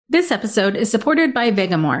This episode is supported by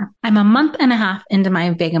Vegamore. I'm a month and a half into my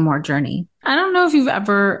Vegamore journey. I don't know if you've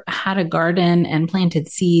ever had a garden and planted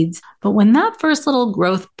seeds, but when that first little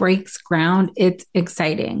growth breaks ground, it's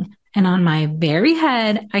exciting. And on my very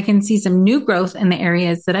head, I can see some new growth in the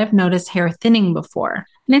areas that I've noticed hair thinning before.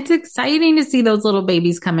 And it's exciting to see those little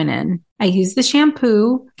babies coming in. I use the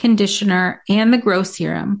shampoo, conditioner, and the grow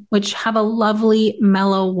serum, which have a lovely,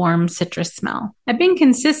 mellow, warm citrus smell. I've been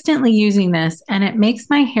consistently using this, and it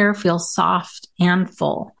makes my hair feel soft and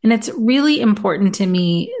full. And it's really important to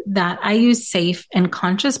me that I use safe and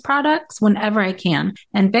conscious products whenever I can.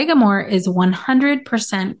 And Vegamore is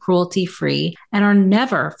 100% cruelty-free and are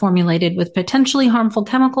never formulated with potentially harmful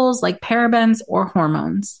chemicals like parabens or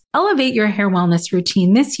hormones. Elevate your hair wellness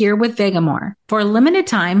routine this year with Vegamore. For a limited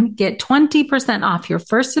time, get 20% off your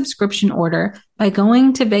first subscription order by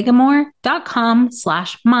going to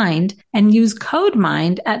vegamore.com/mind and use code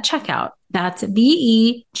MIND at checkout. That's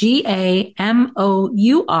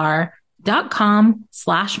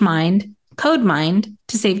vegamor.com/mind, code MIND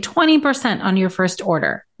to save 20% on your first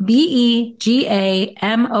order.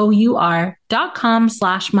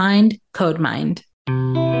 vegamor.com/mind, code MIND.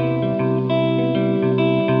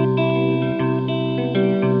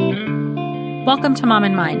 Welcome to Mom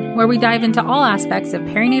and Mind, where we dive into all aspects of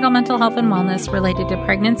perinatal mental health and wellness related to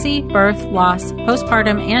pregnancy, birth, loss,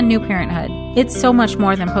 postpartum, and new parenthood. It's so much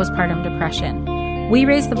more than postpartum depression. We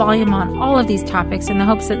raise the volume on all of these topics in the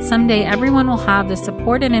hopes that someday everyone will have the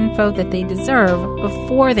support and info that they deserve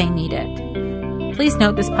before they need it. Please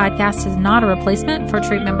note this podcast is not a replacement for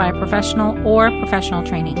treatment by a professional or professional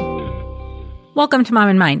training. Welcome to Mom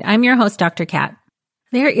and Mind. I'm your host, Dr. Kat.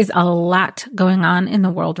 There is a lot going on in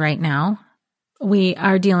the world right now. We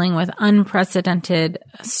are dealing with unprecedented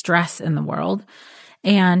stress in the world.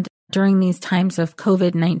 And during these times of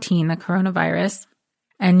COVID-19, the coronavirus,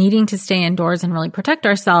 and needing to stay indoors and really protect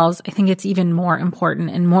ourselves, I think it's even more important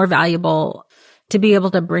and more valuable to be able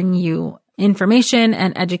to bring you information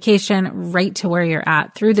and education right to where you're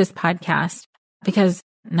at through this podcast, because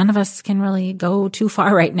none of us can really go too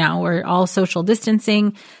far right now. We're all social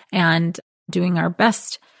distancing and doing our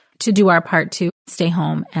best to do our part to stay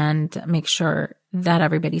home and make sure that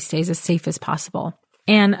everybody stays as safe as possible.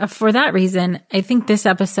 And for that reason, I think this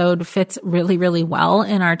episode fits really, really well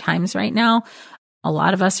in our times right now. A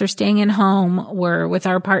lot of us are staying in home. We're with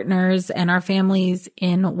our partners and our families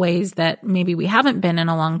in ways that maybe we haven't been in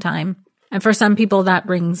a long time. And for some people, that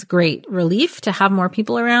brings great relief to have more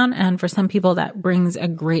people around. And for some people, that brings a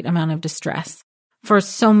great amount of distress for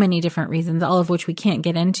so many different reasons, all of which we can't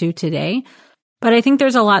get into today. But I think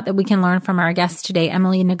there's a lot that we can learn from our guest today,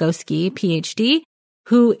 Emily Nagoski, Ph.D.,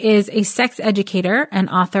 who is a sex educator and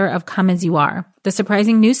author of Come As You Are, the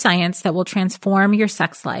surprising new science that will transform your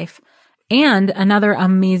sex life, and another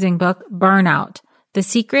amazing book, Burnout, the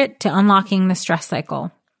secret to unlocking the stress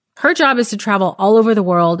cycle. Her job is to travel all over the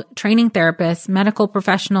world, training therapists, medical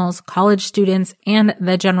professionals, college students, and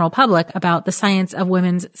the general public about the science of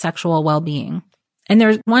women's sexual well-being. And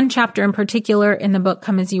there's one chapter in particular in the book,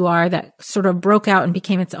 Come As You Are, that sort of broke out and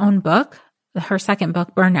became its own book, her second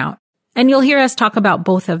book, Burnout. And you'll hear us talk about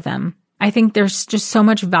both of them. I think there's just so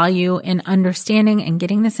much value in understanding and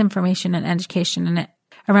getting this information and education in it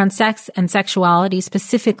around sex and sexuality,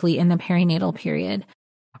 specifically in the perinatal period.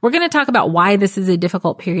 We're going to talk about why this is a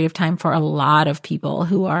difficult period of time for a lot of people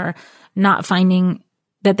who are not finding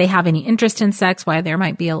that they have any interest in sex, why there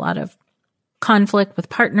might be a lot of conflict with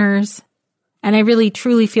partners. And I really,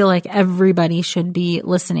 truly feel like everybody should be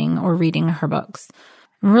listening or reading her books.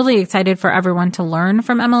 I'm really excited for everyone to learn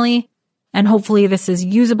from Emily. And hopefully this is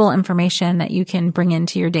usable information that you can bring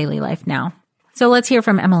into your daily life now. So let's hear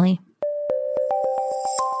from Emily.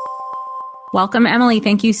 Welcome, Emily.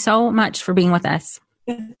 Thank you so much for being with us.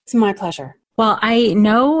 It's my pleasure. Well, I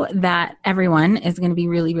know that everyone is going to be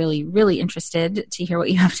really, really, really interested to hear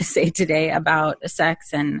what you have to say today about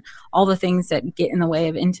sex and all the things that get in the way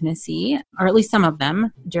of intimacy, or at least some of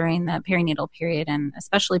them during the perinatal period and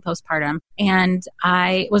especially postpartum. And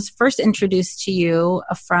I was first introduced to you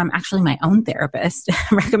from actually my own therapist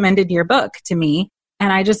recommended your book to me.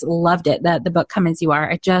 And I just loved it, the book Come As You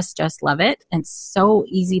Are. I just love it. And it's so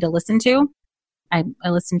easy to listen to. I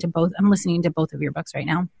listen to both. I'm listening to both of your books right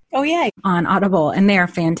now. Oh, yeah. On Audible, and they are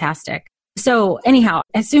fantastic. So anyhow,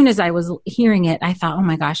 as soon as I was hearing it, I thought, oh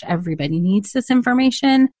my gosh, everybody needs this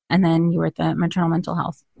information. And then you were at the Maternal Mental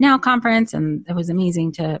Health Now conference, and it was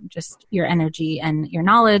amazing to just, your energy and your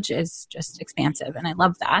knowledge is just expansive. And I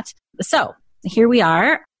love that. So here we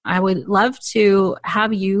are. I would love to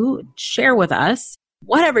have you share with us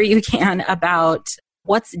whatever you can about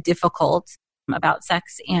what's difficult about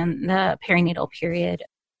sex and the perinatal period.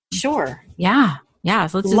 Sure. Yeah. Yeah.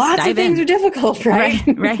 So let's just Lots dive of things in. are difficult, right?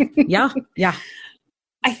 Right. Yeah. Yeah.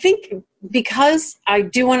 I think because I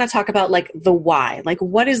do want to talk about like the why, like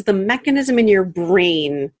what is the mechanism in your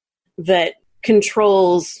brain that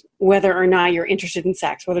controls whether or not you're interested in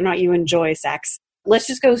sex, whether or not you enjoy sex. Let's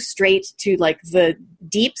just go straight to like the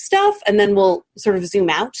deep stuff and then we'll sort of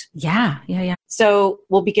zoom out. Yeah. So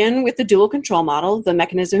we'll begin with the dual control model, the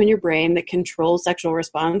mechanism in your brain that controls sexual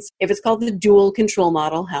response. If it's called the dual control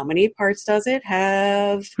model, how many parts does it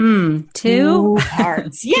have? Two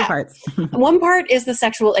parts. Yeah. 2 parts. One part is the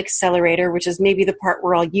sexual accelerator, which is maybe the part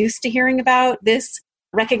we're all used to hearing about. This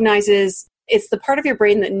recognizes it's the part of your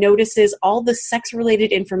brain that notices all the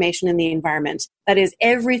sex-related information in the environment. That is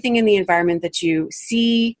everything in the environment that you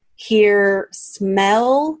see, hear,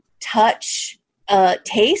 smell, touch,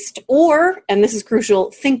 taste, or, and this is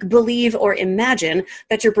crucial, think, believe, or imagine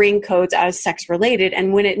that your brain codes as sex-related.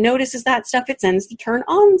 And when it notices that stuff, it sends the turn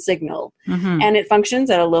on signal. Mm-hmm. And it functions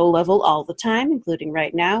at a low level all the time, including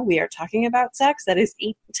right now. We are talking about sex that is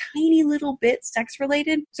a tiny little bit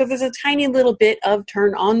sex-related. So there's a tiny little bit of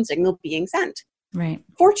turn on signal being sent. Right.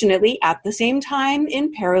 Fortunately, at the same time,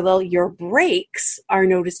 in parallel, your brakes are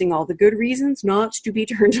noticing all the good reasons not to be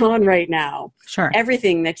turned on right now. Sure.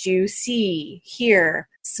 Everything that you see, hear,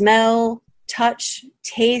 smell, touch,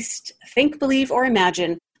 taste, think, believe, or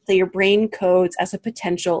imagine that your brain codes as a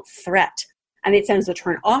potential threat. And it sends a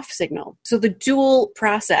turn off signal. So the dual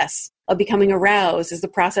process of becoming aroused is the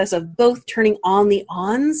process of both turning on the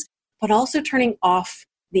ons, but also turning off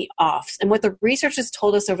the offs. And what the research has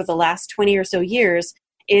told us over the last 20 or so years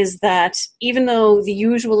is that even though the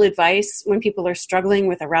usual advice when people are struggling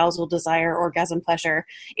with arousal, desire, orgasm, pleasure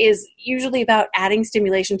is usually about adding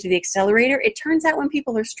stimulation to the accelerator, it turns out when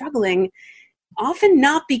people are struggling, often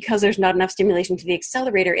not because there's not enough stimulation to the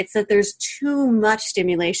accelerator, it's that there's too much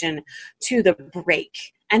stimulation to the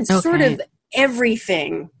brake. And sort of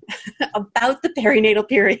everything about the perinatal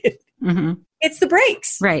period. Mm-hmm. It's the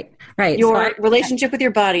brakes. Right. Your relationship with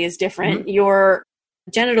your body is different. Mm-hmm. Your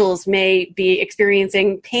genitals may be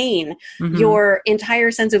experiencing pain. Mm-hmm. Your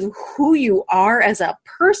entire sense of who you are as a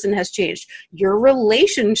person has changed. Your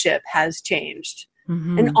relationship has changed.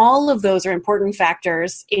 Mm-hmm. And all of those are important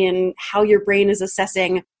factors in how your brain is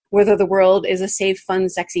assessing whether the world is a safe, fun,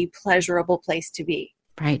 sexy, pleasurable place to be.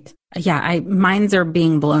 Right. Yeah, minds are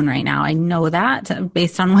being blown right now. I know that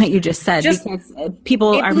based on what you just said. Because people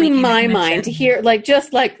are making my mind to hear,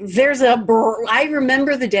 there's I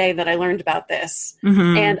remember the day that I learned about this,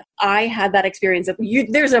 mm-hmm. and I had that experience of,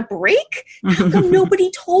 there's a break? How come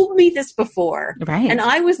nobody told me this before? Right. And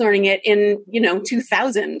I was learning it in,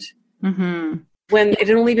 2000, mm-hmm. when it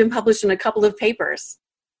had only been published in a couple of papers.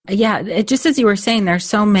 Yeah, just as you were saying, there's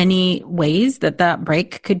so many ways that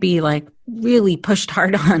break could be like really pushed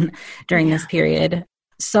hard on during this period.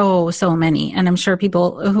 So many. And I'm sure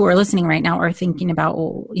people who are listening right now are thinking about,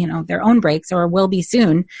 their own breaks or will be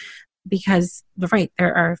soon because, right,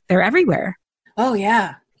 they're everywhere. Oh,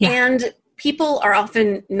 yeah. And people are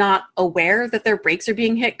often not aware that their brakes are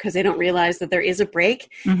being hit because they don't realize that there is a break.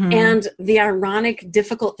 Mm-hmm. And the ironic,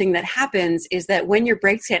 difficult thing that happens is that when your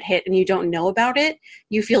brakes get hit and you don't know about it,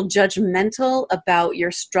 you feel judgmental about your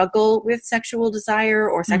struggle with sexual desire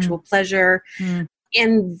or sexual pleasure. Mm.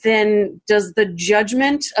 And then does the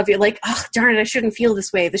judgment of you like, oh, darn it, I shouldn't feel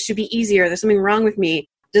this way. This should be easier. There's something wrong with me.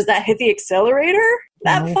 Does that hit the accelerator?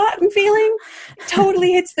 That thought and feeling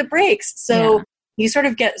totally hits the brakes. So you sort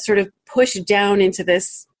of get pushed down into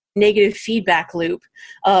this negative feedback loop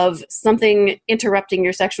of something interrupting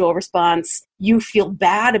your sexual response. You feel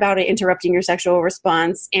bad about it interrupting your sexual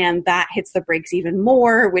response, and that hits the brakes even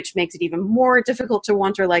more, which makes it even more difficult to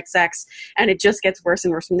want or like sex, and it just gets worse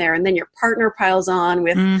and worse from there. And then your partner piles on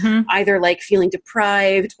with either like feeling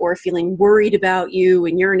deprived or feeling worried about you,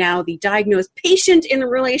 and you're now the diagnosed patient in the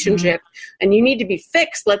relationship, and you need to be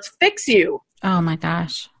fixed. Let's fix you. Oh my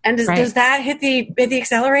gosh. And does that hit the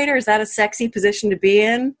accelerator? Is that a sexy position to be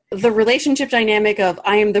in? The relationship dynamic of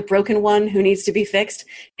I am the broken one who needs to be fixed.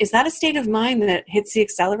 Is that a state of mind that hits the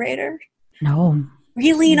accelerator? No.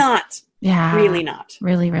 Really not. Yeah. Really not.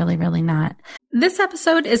 Really, really, really not. This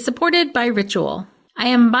episode is supported by Ritual. I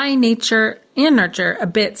am by nature and nurture a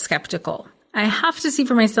bit skeptical. I have to see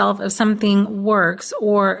for myself if something works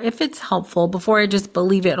or if it's helpful before I just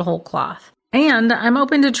believe it whole cloth. And I'm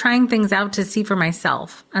open to trying things out to see for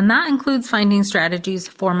myself, and that includes finding strategies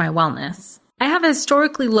for my wellness. I have a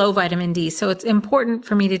historically low vitamin D, so it's important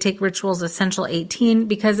for me to take Ritual's Essential 18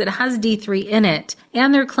 because it has D3 in it,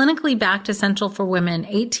 and their clinically backed Essential for Women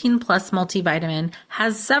 18 Plus multivitamin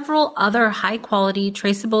has several other high-quality,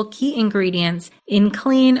 traceable key ingredients in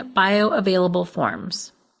clean, bioavailable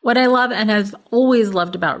forms. What I love and have always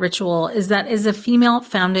loved about Ritual is that it's a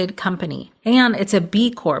female-founded company, and it's a B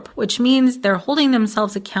Corp, which means they're holding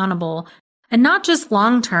themselves accountable, and not just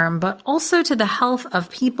long-term, but also to the health of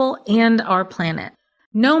people and our planet.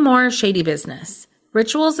 No more shady business.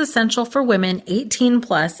 Ritual's Essential for Women 18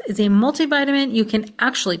 Plus is a multivitamin you can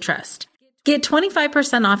actually trust. Get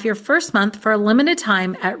 25% off your first month for a limited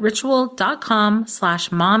time at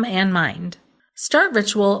ritual.com/momandmind. Start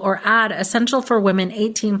Ritual or add Essential for Women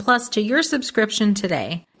 18 Plus to your subscription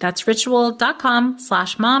today. That's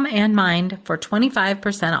ritual.com/momandmind for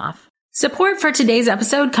 25% off. Support for today's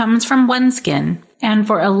episode comes from OneSkin. And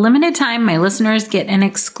for a limited time, my listeners get an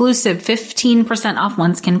exclusive 15% off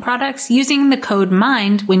OneSkin products using the code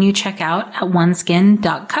MIND when you check out at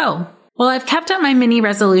oneskin.co. Well, I've kept up my mini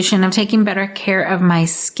resolution of taking better care of my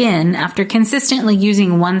skin after consistently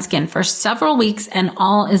using OneSkin for several weeks, and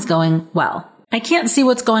all is going well. I can't see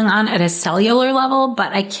what's going on at a cellular level,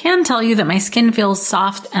 but I can tell you that my skin feels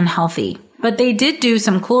soft and healthy. But they did do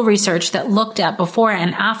some cool research that looked at before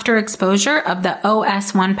and after exposure of the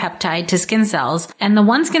OS1 peptide to skin cells, and the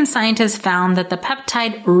OneSkin scientists found that the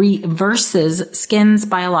peptide reverses skin's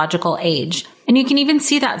biological age. And you can even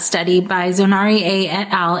see that study by Zonari A. et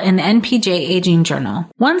al. In the NPJ Aging Journal.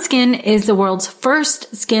 OneSkin is the world's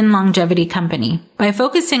first skin longevity company. By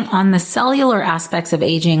focusing on the cellular aspects of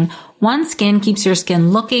aging, OneSkin keeps your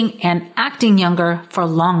skin looking and acting younger for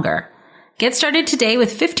longer. Get started today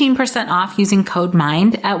with 15% off using code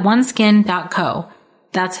MIND at oneskin.co.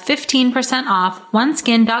 That's 15% off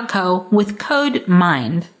oneskin.co with code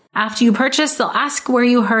MIND. After you purchase, they'll ask where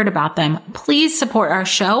you heard about them. Please support our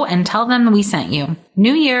show and tell them we sent you.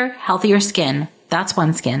 New year, healthier skin. That's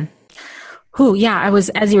OneSkin. Ooh, yeah,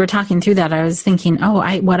 as you were talking through that, I was thinking,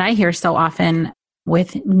 what I hear so often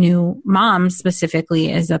with new moms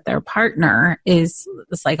specifically is that their partner is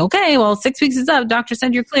it's like, okay, well, 6 weeks is up. Doctor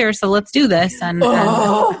said you're clear, so let's do this. And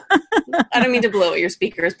I don't mean to blow at your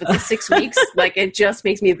speakers, but the 6 weeks, like, it just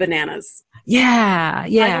makes me bananas. Yeah. I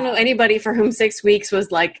don't know anybody for whom 6 weeks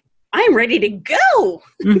was like, I'm ready to go.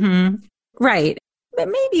 Mm-hmm. Right. But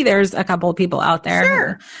maybe there's a couple of people out there.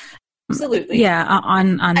 Sure. Absolutely. Yeah.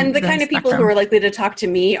 On and the kind of people spectrum. who are likely to talk to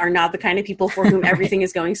me are not the kind of people for whom everything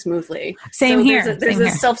is going smoothly. Same here. There's a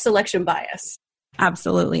self-selection bias.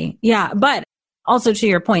 Absolutely. Yeah. But also to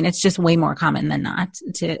your point, it's just way more common than not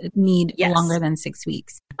to need longer than 6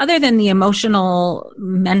 weeks. Other than the emotional,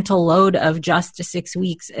 mental load of just 6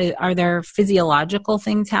 weeks, are there physiological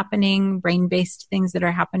things happening, brain-based things that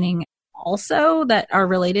are happening also that are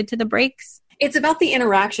related to the breaks? It's about the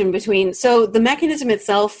interaction between, so the mechanism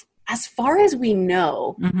itself, as far as we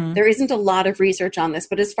know, there isn't a lot of research on this,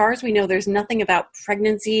 but as far as we know, there's nothing about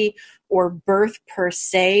pregnancy or birth per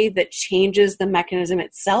se that changes the mechanism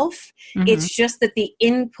itself. It's just that the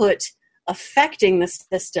input affecting the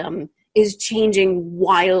system is changing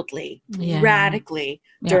wildly, radically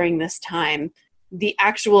during this time. The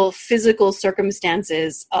actual physical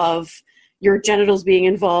circumstances of your genitals being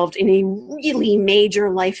involved in a really major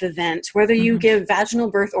life event, whether you give vaginal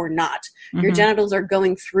birth or not, your genitals are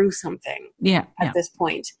going through something at this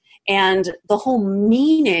point. And the whole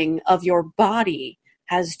meaning of your body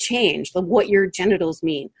has changed. What your genitals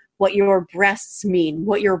mean, what your breasts mean,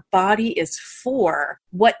 what your body is for,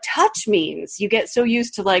 what touch means. You get so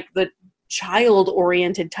used to like the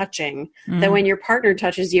child-oriented touching that when your partner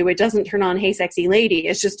touches you, it doesn't turn on, hey, sexy lady.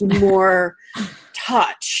 It's just more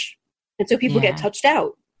touch. And so people get touched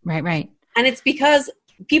out. Right. And it's because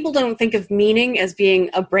people don't think of meaning as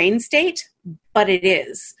being a brain state, but it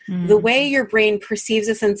is. The way your brain perceives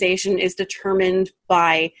a sensation is determined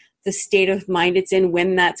by the state of mind it's in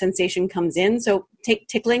when that sensation comes in. So take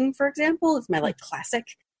tickling, for example. It's my like classic.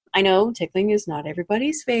 I know tickling is not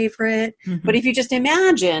everybody's favorite, but if you just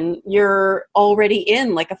imagine you're already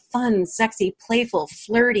in like a fun, sexy, playful,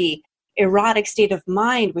 flirty, erotic state of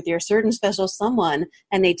mind with your certain special someone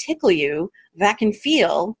and they tickle you, that can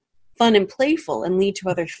feel fun and playful and lead to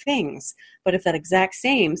other things. But if that exact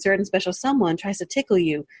same certain special someone tries to tickle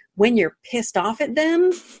you when you're pissed off at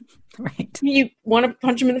them, you want to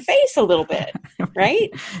punch them in the face a little bit, right?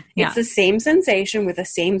 It's the same sensation with the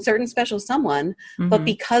same certain special someone, but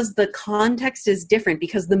because the context is different,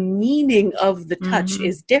 because the meaning of the touch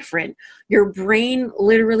is different, your brain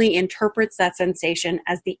literally interprets that sensation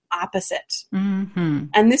as the opposite.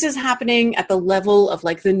 And this is happening at the level of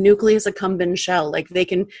like the nucleus accumbens shell. Like they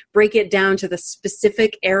can break it down to the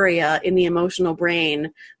specific area in the emotional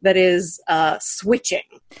brain that is switching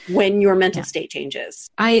when your mental state changes.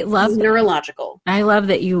 I love neurological. I love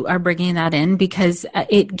that you are bringing that in because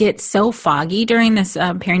it gets so foggy during this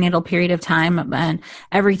perinatal period of time and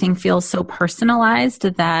everything feels so personalized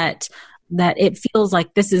that that it feels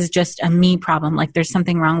like this is just a me problem. Like there's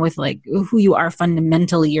something wrong with like who you are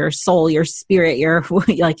fundamentally, your soul, your spirit, your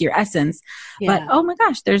like your essence. Yeah. But oh my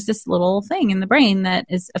gosh, there's this little thing in the brain that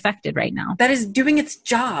is affected right now. That is doing its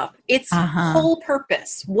job. Its whole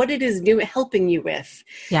purpose, what it is helping you with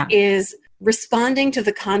is responding to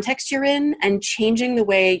the context you're in and changing the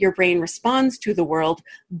way your brain responds to the world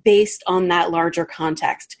based on that larger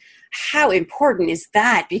context. How important is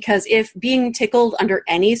that? Because if being tickled under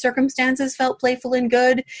any circumstances felt playful and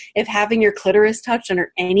good, if having your clitoris touched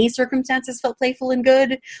under any circumstances felt playful and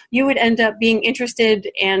good, you would end up being interested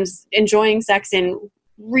and enjoying sex in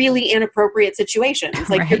really inappropriate situations.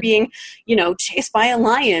 Like you're being, chased by a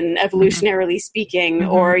lion, evolutionarily speaking,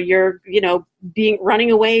 or you're,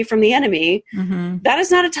 running away from the enemy. That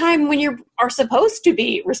is not a time when you are supposed to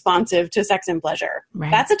be responsive to sex and pleasure.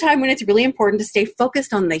 Right. That's a time when it's really important to stay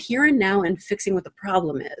focused on the here and now and fixing what the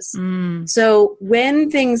problem is. So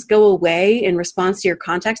when things go away in response to your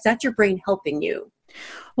context, that's your brain helping you.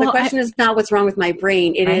 The question is not what's wrong with my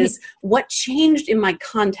brain. It is what changed in my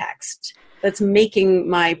context that's making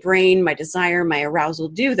my brain, my desire, my arousal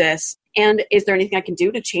do this. And is there anything I can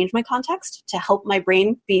do to change my context to help my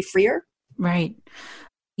brain be freer? Right.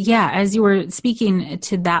 Yeah. As you were speaking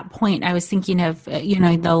to that point, I was thinking of,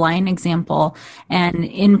 the lion example, and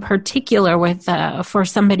in particular with, for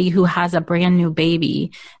somebody who has a brand new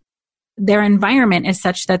baby, their environment is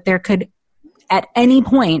such that there could at any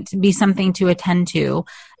point be something to attend to.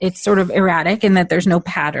 It's sort of erratic in that there's no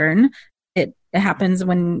pattern. It happens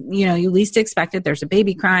when, you least expect it. There's a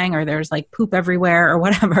baby crying or there's like poop everywhere or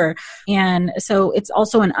whatever. And so it's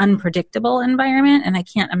also an unpredictable environment. And I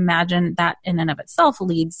can't imagine that in and of itself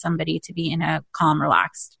leads somebody to be in a calm,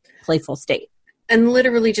 relaxed, playful state. And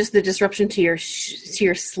literally just the disruption to your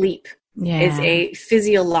sleep is a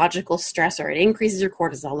physiological stressor. It increases your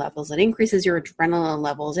cortisol levels. It increases your adrenaline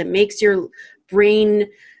levels. It makes your brain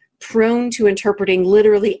prone to interpreting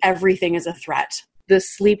literally everything as a threat. The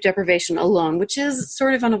sleep deprivation alone, which is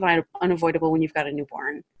sort of unavoidable when you've got a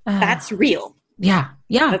newborn. That's real. Yeah.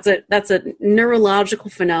 That's a neurological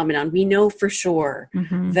phenomenon. We know for sure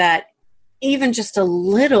that even just a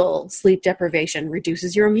little sleep deprivation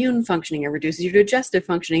reduces your immune functioning. It reduces your digestive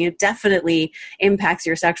functioning. It definitely impacts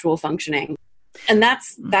your sexual functioning. And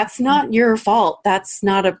that's not your fault. That's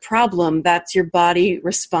not a problem. That's your body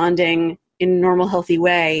responding in a normal, healthy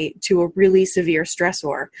way to a really severe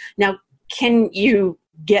stressor. Now, can you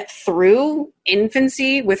get through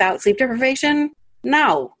infancy without sleep deprivation?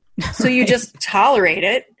 No. So you just tolerate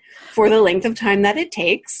it for the length of time that it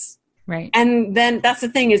takes. Right. And then that's the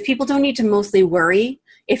thing is people don't need to mostly worry.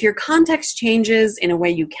 If your context changes in a way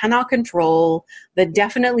you cannot control, that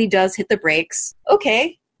definitely does hit the brakes.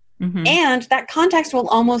 Okay. And that context will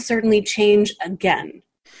almost certainly change again.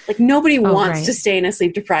 Like nobody wants to stay in a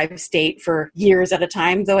sleep deprived state for years at a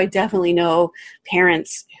time, though I definitely know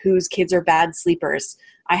parents whose kids are bad sleepers.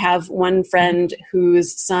 I have one friend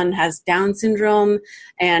whose son has Down syndrome,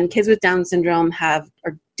 and kids with Down syndrome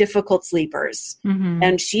are difficult sleepers.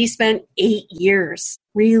 And she spent 8 years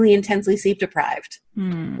really intensely sleep deprived.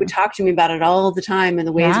 Would talk to me about it all the time and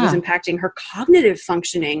the ways it was impacting her cognitive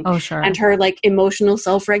functioning and her like emotional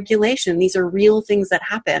self-regulation. These are real things that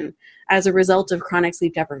happen as a result of chronic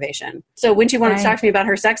sleep deprivation. So when she wanted to talk to me about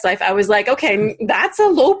her sex life, I was like, okay, that's a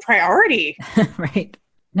low priority. Right.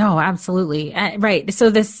 No, absolutely. Right. So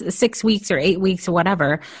this 6 weeks or 8 weeks or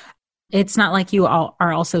whatever, it's not like you all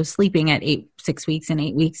are also sleeping at 6 weeks and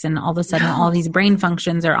 8 weeks and all of a sudden all these brain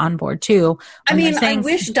functions are on board too. I mean, I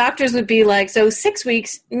wish doctors would be like, so 6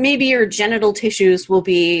 weeks, maybe your genital tissues will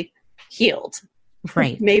be healed.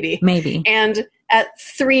 Right. Maybe. And at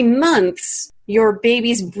 3 months, your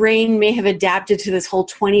baby's brain may have adapted to this whole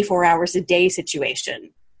 24 hours a day situation.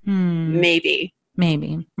 Maybe.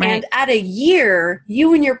 Right. And at a year,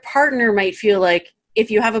 you and your partner might feel like,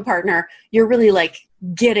 if you have a partner, you're really like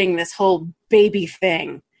getting this whole baby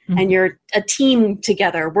thing and you're a team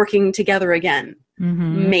together, working together again.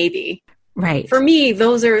 Maybe. Right. For me,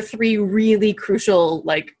 those are 3 really crucial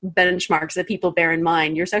like benchmarks that people bear in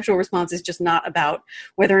mind. Your sexual response is just not about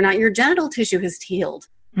whether or not your genital tissue has healed.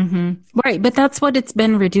 Right. But that's what it's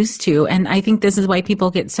been reduced to. And I think this is why people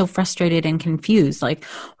get so frustrated and confused. Like,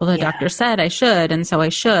 well, the doctor said I should, and so I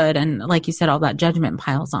should. And like you said, all that judgment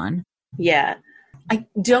piles on. Yeah. I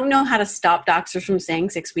don't know how to stop doctors from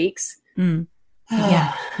saying 6 weeks.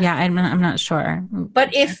 Yeah. I'm not sure.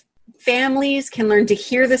 But if families can learn to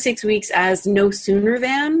hear the 6 weeks as no sooner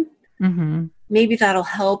than, maybe that'll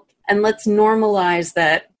help. And let's normalize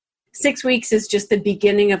that 6 weeks is just the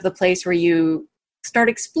beginning of the place where you start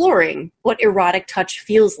exploring what erotic touch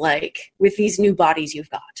feels like with these new bodies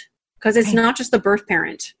you've got. Because it's not just the birth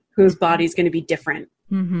parent. whose body's going to be different.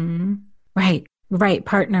 Mm-hmm. Right.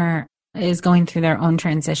 Partner is going through their own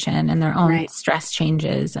transition and their own stress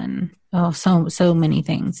changes and so many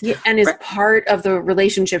things. Yeah, and is part of the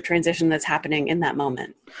relationship transition that's happening in that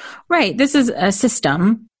moment. Right. This is a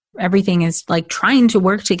system. Everything is like trying to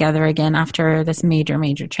work together again after this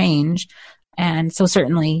major change. And so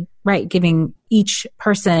certainly, giving each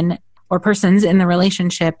person or persons in the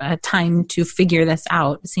relationship a time to figure this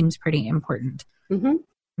out seems pretty important. Mm-hmm.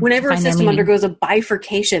 Whenever a system undergoes a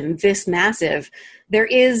bifurcation this massive, there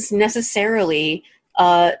is necessarily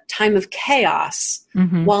a time of chaos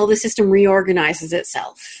while the system reorganizes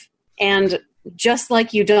itself. And just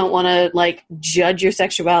like you don't want to like judge your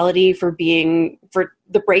sexuality for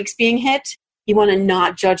the brakes being hit, you want to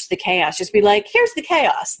not judge the chaos. Just be like, here's the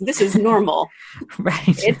chaos. This is normal.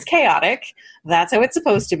 It's chaotic. That's how it's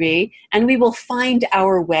supposed to be. And we will find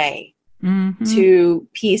our way to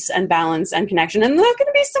peace and balance and connection. And there's going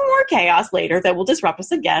to be some more chaos later that will disrupt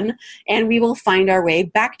us again. And we will find our way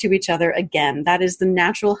back to each other again. That is the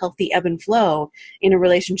natural, healthy ebb and flow in a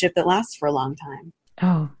relationship that lasts for a long time.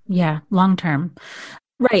 Oh, yeah. Long term.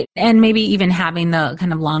 Right. And maybe even having the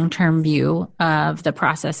kind of long-term view of the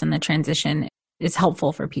process and the transition is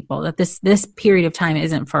helpful for people, that this period of time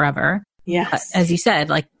isn't forever. Yes. As you said,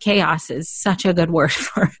 like chaos is such a good word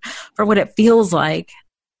for what it feels like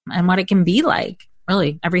and what it can be like,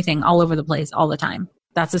 really everything all over the place all the time.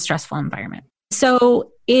 That's a stressful environment.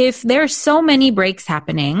 So if there's so many breaks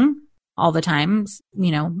happening all the time,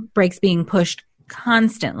 breaks being pushed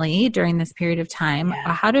constantly during this period of time,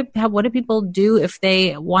 what do people do if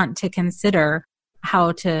they want to consider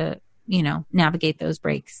how to, navigate those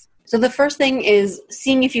breaks? So the first thing is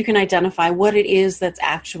seeing if you can identify what it is that's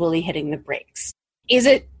actually hitting the brakes. Is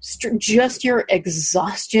it just your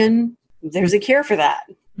exhaustion? There's a cure for that.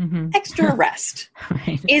 Extra rest.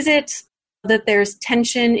 Is it that there's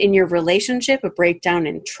tension in your relationship, a breakdown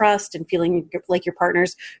in trust and feeling like your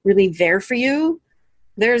partner's really there for you?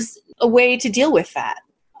 There's a way to deal with that.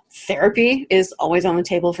 Therapy is always on the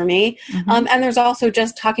table for me. And there's also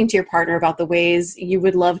just talking to your partner about the ways you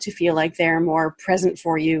would love to feel like they're more present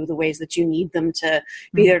for you, the ways that you need them to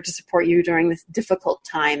be there to support you during this difficult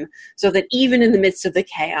time, so that even in the midst of the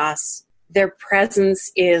chaos, their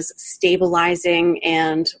presence is stabilizing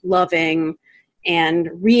and loving and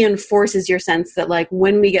reinforces your sense that like,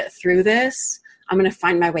 when we get through this, I'm going to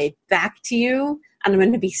find my way back to you and I'm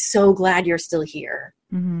going to be so glad you're still here.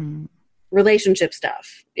 Relationship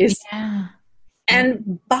stuff is,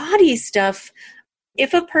 and body stuff.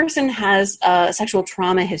 If a person has a sexual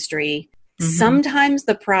trauma history, sometimes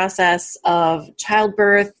the process of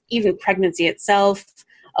childbirth, even pregnancy itself,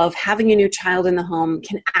 of having a new child in the home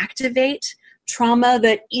can activate trauma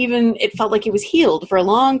that even it felt like it was healed for a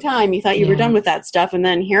long time. You thought you were done with that stuff. And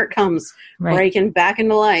then here it comes breaking back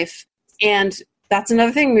into life. And that's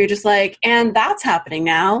another thing. We're just like, and that's happening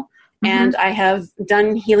now. And I have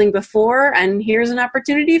done healing before, and here's an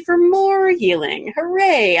opportunity for more healing.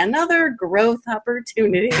 Hooray! Another growth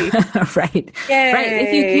opportunity. Right.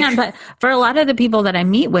 If you can. But for a lot of the people that I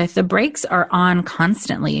meet with, the brakes are on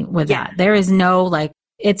constantly with that. There is no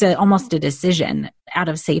it's almost a decision out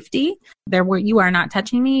of safety. You are not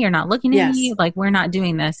touching me. You're not looking at me. Like, we're not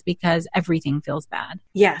doing this because everything feels bad.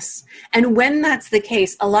 Yes. And when that's the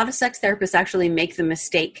case, a lot of sex therapists actually make the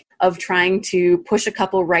mistake of trying to push a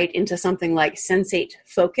couple right into something like sensate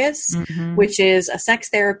focus, which is a sex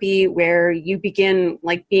therapy where you begin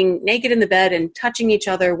like being naked in the bed and touching each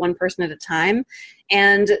other one person at a time.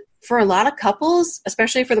 And for a lot of couples,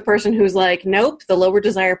 especially for the person who's like, nope, the lower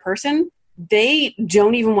desire person, they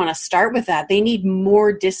don't even want to start with that. They need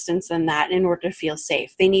more distance than that in order to feel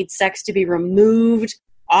safe. They need sex to be removed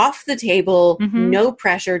off the table, no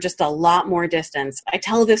pressure, just a lot more distance. I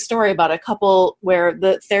tell this story about a couple where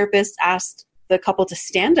the therapist asked the couple to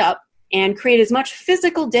stand up and create as much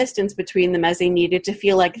physical distance between them as they needed to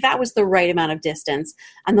feel like that was the right amount of distance.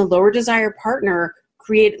 And the lower desire partner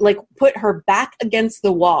put her back against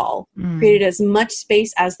the wall, created as much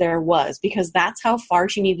space as there was, because that's how far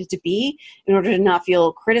she needed to be in order to not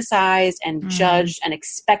feel criticized and judged and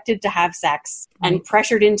expected to have sex and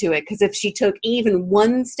pressured into it. Because if she took even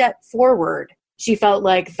one step forward, she felt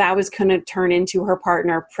like that was going to turn into her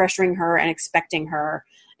partner pressuring her and expecting her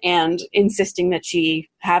and insisting that she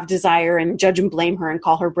have desire and judge and blame her and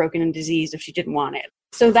call her broken and diseased if she didn't want it.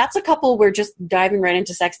 So that's a couple where just diving right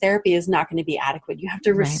into sex therapy is not going to be adequate. You have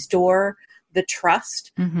to restore the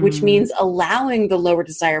trust, which means allowing the lower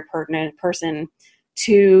desire person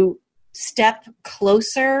to step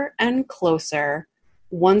closer and closer,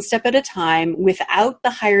 one step at a time, without the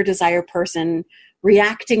higher desire person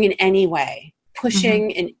reacting in any way,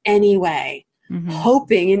 pushing in any way.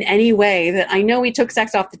 hoping in any way that I know we took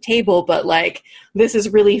sex off the table, but like, this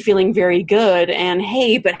is really feeling very good. And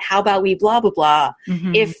hey, but how about we blah, blah, blah.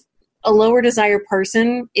 If a lower desire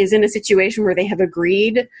person is in a situation where they have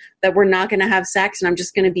agreed that we're not going to have sex and I'm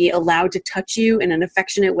just going to be allowed to touch you in an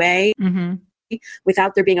affectionate way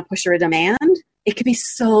without there being a push or a demand, it can be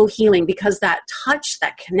so healing, because that touch,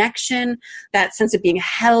 that connection, that sense of being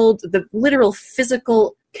held, the literal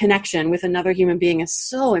physical connection with another human being is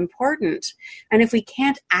so important. And if we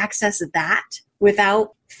can't access that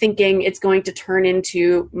without thinking it's going to turn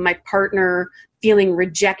into my partner feeling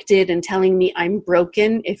rejected and telling me I'm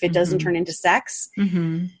broken if it doesn't turn into sex,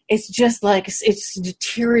 it's just like, it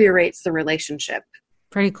deteriorates the relationship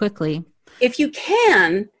very quickly. If you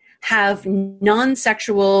can have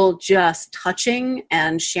non-sexual, just touching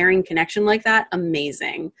and sharing connection like that,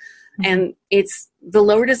 amazing. And it's the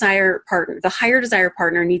lower desire partner, the higher desire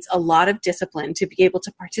partner needs a lot of discipline to be able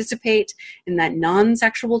to participate in that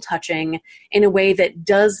non-sexual touching in a way that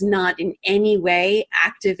does not in any way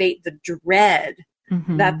activate the dread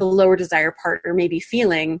that the lower desire partner may be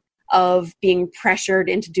feeling of being pressured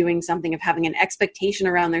into doing something, of having an expectation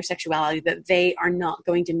around their sexuality that they are not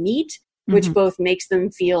going to meet, which both makes them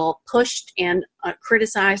feel pushed and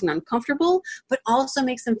criticized and uncomfortable, but also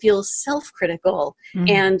makes them feel self-critical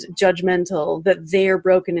and judgmental that they're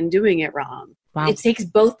broken and doing it wrong. Wow. It takes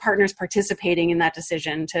both partners participating in that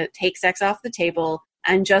decision to take sex off the table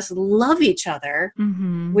and just love each other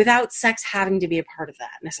without sex having to be a part of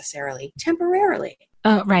that necessarily, temporarily.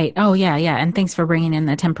 Right. Oh, yeah. And thanks for bringing in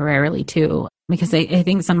the temporarily too. Because I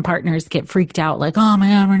think some partners get freaked out, like, oh my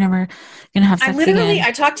God, we're never going to have sex again.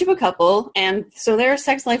 I talked to a couple, and so their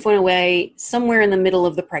sex life went away somewhere in the middle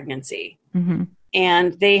of the pregnancy.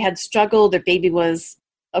 And they had struggled. Their baby was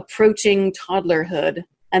approaching toddlerhood.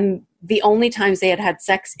 And the only times they had had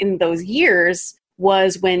sex in those years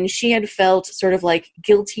was when she had felt sort of like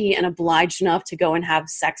guilty and obliged enough to go and have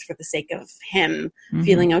sex for the sake of him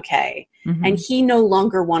feeling okay. And he no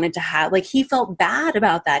longer wanted to have, like, he felt bad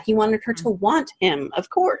about that. He wanted her to want him,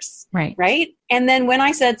 of course. Right. And then when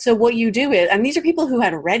I said, so what you do is, and these are people who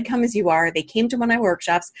had read Come As You Are. They came to one of my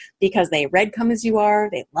workshops because they read Come As You Are.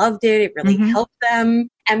 They loved it. It really helped them.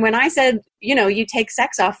 And when I said, you know, you take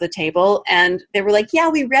sex off the table, and they were like, yeah,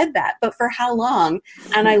 we read that, but for how long?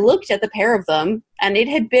 And I looked at the pair of them, and it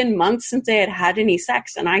had been months since they had had any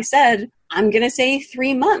sex. And I said, I'm going to say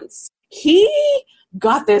 3 months. He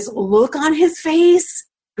got this look on his face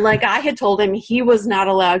like I had told him he was not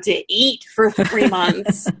allowed to eat for 3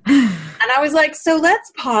 months. And I was like, so let's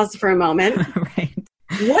pause for a moment.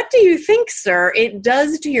 What do you think, sir, it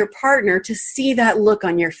does to your partner to see that look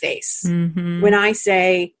on your face when I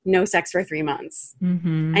say no sex for 3 months?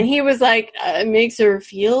 And he was like, it makes her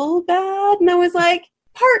feel bad. And I was like,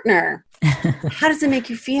 partner, how does it make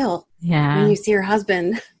you feel when you see your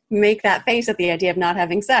husband make that face at the idea of not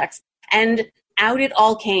having sex? And out it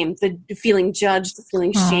all came, the feeling judged, the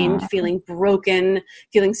feeling shamed, feeling broken,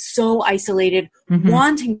 feeling so isolated,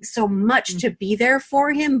 wanting so much to be there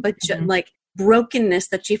for him, but like brokenness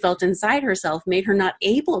that she felt inside herself made her not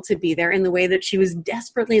able to be there in the way that she was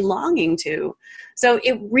desperately longing to. So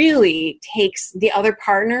it really takes the other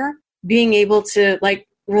partner being able to like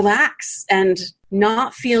relax and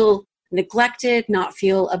not feel neglected, not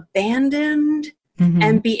feel abandoned,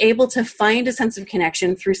 and be able to find a sense of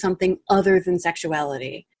connection through something other than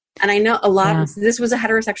sexuality. And I know a lot of this was a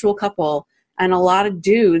heterosexual couple, and a lot of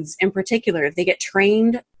dudes in particular, they get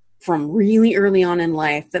trained from really early on in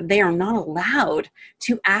life that they are not allowed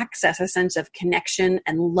to access a sense of connection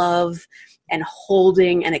and love and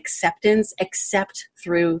holding and acceptance except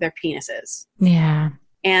through their penises.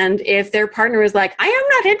 And if their partner is like, I am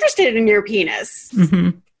not interested in your penis,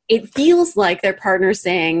 it feels like their partner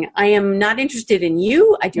saying, I am not interested in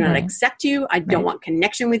you. I do not accept you. I don't want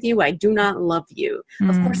connection with you. I do not love you.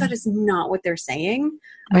 Of course, that is not what they're saying.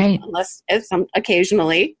 Unless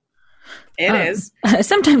occasionally it is.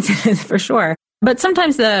 Sometimes it is, for sure. But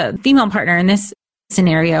sometimes the female partner in this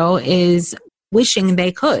scenario is wishing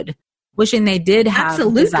they could, wishing they did have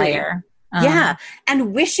desire.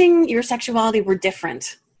 And wishing your sexuality were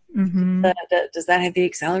different. Does that have the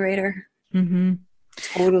accelerator?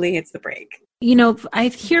 Totally hits the brake. You know, I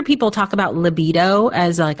hear people talk about libido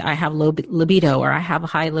as like, I have low libido or I have a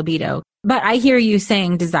high libido. But I hear you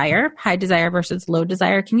saying desire, high desire versus low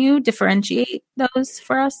desire. Can you differentiate those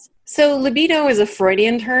for us? So libido is a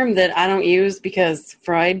Freudian term that I don't use because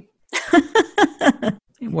Freud.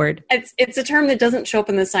 Word. It's a term that doesn't show up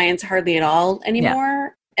in the science hardly at all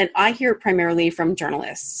anymore. And I hear it primarily from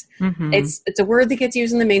journalists. It's a word that gets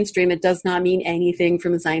used in the mainstream. It does not mean anything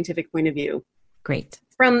from a scientific point of view. Great.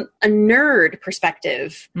 From a nerd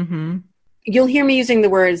perspective, you'll hear me using the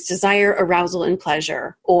words desire, arousal, and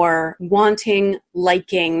pleasure, or wanting,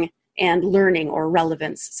 liking, and learning or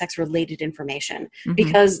relevance, sex-related information,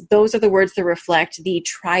 because those are the words that reflect the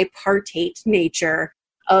tripartite nature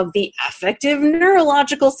of the affective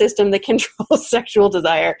neurological system that controls sexual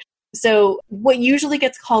desire. So what usually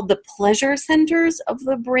gets called the pleasure centers of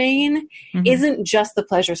the brain isn't just the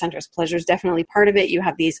pleasure centers. Pleasure is definitely part of it. You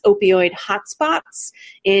have these opioid hotspots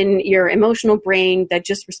in your emotional brain that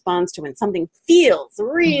just responds to when something feels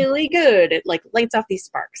really good. It like lights off these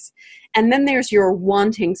sparks. And then there's your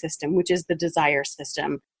wanting system, which is the desire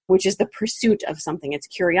system, which is the pursuit of something. It's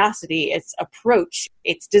curiosity, it's approach,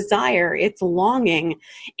 it's desire, it's longing,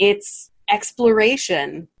 it's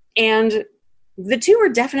exploration. And the two are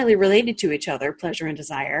definitely related to each other, pleasure and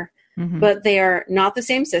desire, but they are not the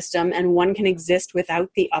same system, and one can exist without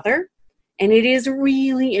the other. And it is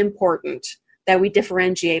really important that we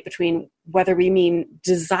differentiate between whether we mean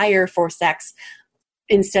desire for sex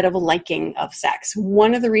instead of a liking of sex.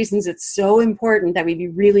 One of the reasons it's so important that we be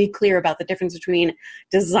really clear about the difference between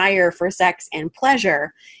desire for sex and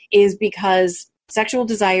pleasure is because sexual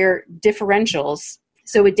desire differentials.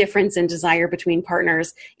 So a difference in desire between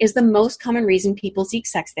partners is the most common reason people seek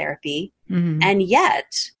sex therapy. And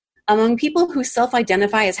yet, among people who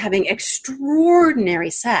self-identify as having extraordinary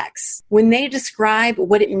sex, when they describe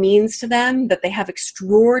what it means to them that they have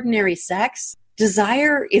extraordinary sex,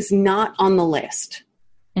 desire is not on the list.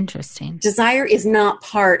 Interesting. Desire is not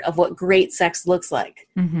part of what great sex looks like.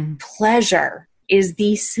 Pleasure is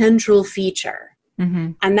the central feature.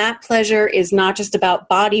 And that pleasure is not just about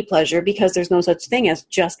body pleasure, because there's no such thing as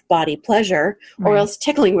just body pleasure, or else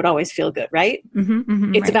tickling would always feel good, right?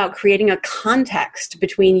 It's about creating a context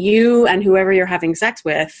between you and whoever you're having sex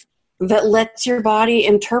with that lets your body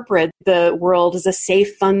interpret the world as a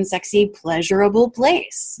safe, fun, sexy, pleasurable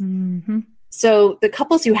place. So the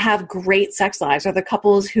couples who have great sex lives are the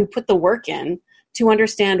couples who put the work in to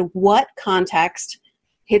understand what context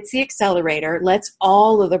hits the accelerator, lets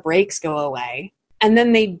all of the brakes go away, and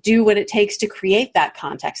then they do what it takes to create that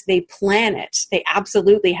context. They plan it. They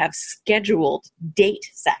absolutely have scheduled date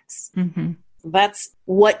sex. That's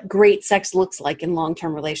what great sex looks like in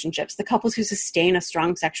long-term relationships. The couples who sustain a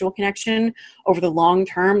strong sexual connection over the long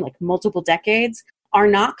term, like multiple decades, are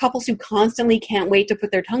not couples who constantly can't wait to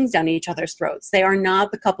put their tongues down each other's throats. They are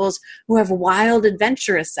not the couples who have wild,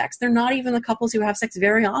 adventurous sex. They're not even the couples who have sex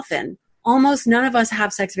very often. Almost none of us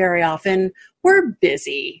have sex very often. We're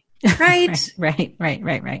busy. Right?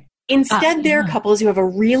 Right. Instead, they're couples who have a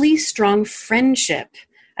really strong friendship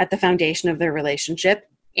at the foundation of their relationship,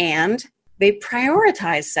 and they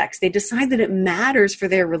prioritize sex. They decide that it matters for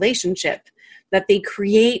their relationship, that they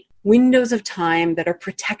create windows of time that are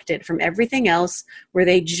protected from everything else, where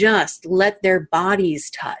they just let their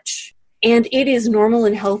bodies touch. And it is normal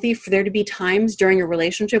and healthy for there to be times during a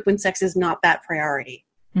relationship when sex is not that priority.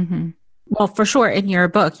 Well, for sure, in your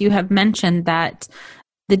book, you have mentioned that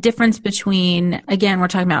the difference between, again, we're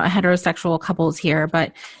talking about heterosexual couples here,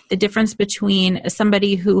 but the difference between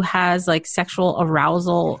somebody who has like sexual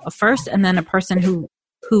arousal first, and then a person who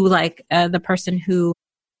like the person who,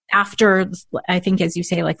 after, I think, as you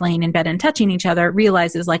say, like laying in bed and touching each other,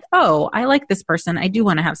 realizes like, oh, I like this person. I do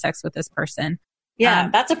want to have sex with this person. Yeah,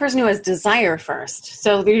 that's a person who has desire first.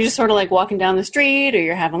 So you're just sort of like walking down the street, or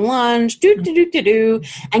you're having lunch,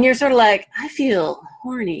 and you're sort of like, I feel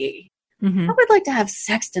horny. I would like to have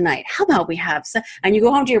sex tonight. How about we have sex? And you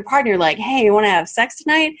go home to your partner like, hey, you want to have sex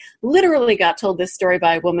tonight? Literally got told this story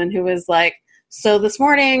by a woman who was like, so this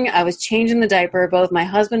morning I was changing the diaper. Both my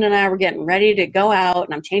husband and I were getting ready to go out,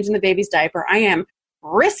 and I'm changing the baby's diaper. I am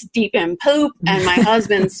wrist deep in poop, and my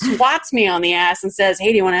husband swats me on the ass and says,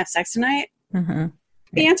 hey, do you want to have sex tonight?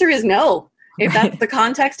 The answer is no. If that's the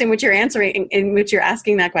context in which you're answering, in which you're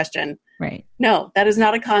asking that question. Right. No, that is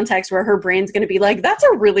not a context where her brain's going to be like, that's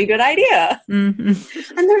a really good idea. And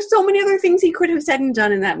there's so many other things he could have said and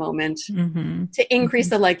done in that moment to increase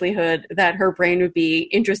the likelihood that her brain would be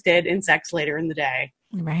interested in sex later in the day.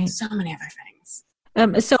 Right. So many other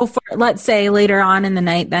things. So for, let's say later on in the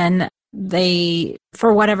night, then they,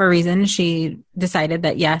 for whatever reason, she decided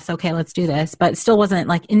that, yes, okay, let's do this, but still wasn't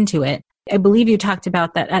like into it. I believe you talked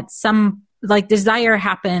about that at some, like desire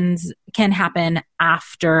can happen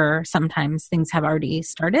after sometimes things have already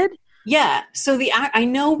started. Yeah. So I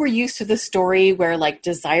know we're used to the story where like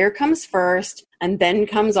desire comes first, and then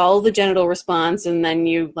comes all the genital response, and then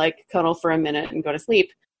you like cuddle for a minute and go to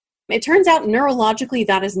sleep. It turns out neurologically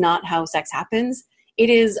that is not how sex happens. It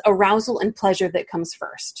is arousal and pleasure that comes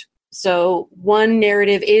first. So one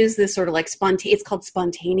narrative is this sort of like it's called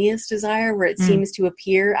spontaneous desire, where it seems to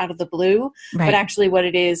appear out of the blue. Right. But actually what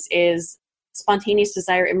it is spontaneous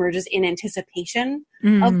desire emerges in anticipation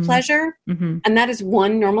of pleasure. And that is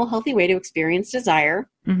one normal, healthy way to experience desire.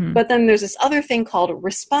 But then there's this other thing called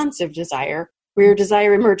responsive desire, where your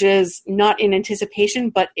desire emerges not in anticipation,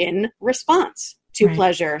 but in response to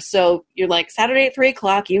pleasure. So you're like, Saturday at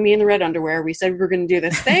 3:00, you, me, in the red underwear. We said we were going to do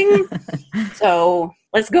this thing. So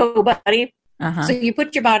let's go, buddy. So you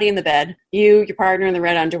put your body in the bed, your partner in the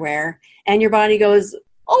red underwear, and your body goes,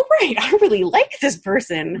 oh, right, I really like this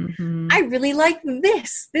person. I really like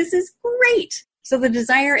this. This is great. So the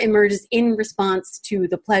desire emerges in response to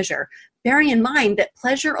the pleasure. Bearing in mind that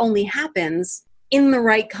pleasure only happens in the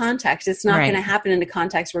right context. It's not going to happen in a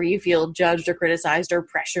context where you feel judged or criticized or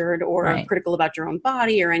pressured or critical about your own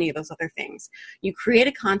body or any of those other things. You create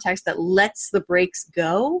a context that lets the brakes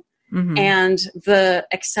go and the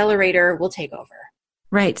accelerator will take over.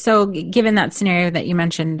 Right. So given that scenario that you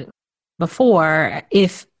mentioned before,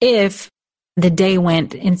 if the day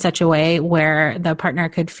went in such a way where the partner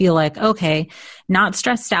could feel like, okay, not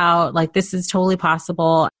stressed out, like this is totally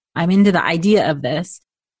possible, I'm into the idea of this,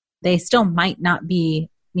 they still might not be,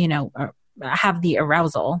 have the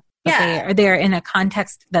arousal. But they're in a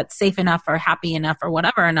context that's safe enough or happy enough or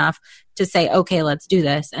whatever enough to say, okay, let's do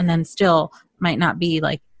this. And then still might not be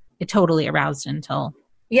like totally aroused until...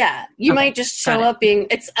 Yeah, you might just show up being,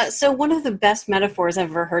 so one of the best metaphors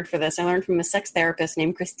I've ever heard for this, I learned from a sex therapist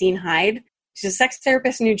named Christine Hyde. She's a sex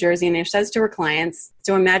therapist in New Jersey, and she says to her clients,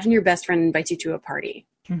 so imagine your best friend invites you to a party.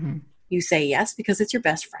 You say yes because it's your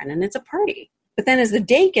best friend and it's a party. But then as the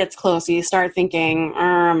date gets closer, you start thinking,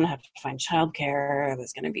 I'm going to have to find childcare.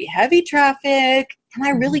 There's going to be heavy traffic. Am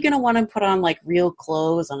I really going to want to put on like real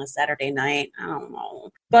clothes on a Saturday night? I don't know.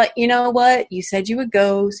 But you know what? You said you would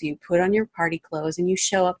go, so you put on your party clothes and you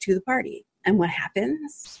show up to the party. And what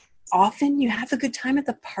happens? Often you have a good time at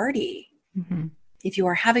the party. If you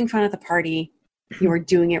are having fun at the party, you are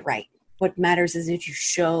doing it right. What matters is that you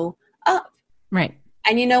show up. Right.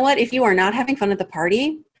 And you know what? If you are not having fun at the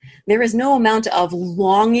party, there is no amount of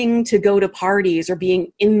longing to go to parties or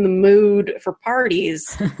being in the mood for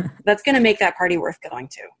parties that's going to make that party worth going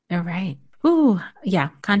to. All right. Ooh, yeah.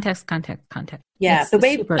 Context. Yeah. The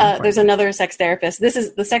way there's another sex therapist. This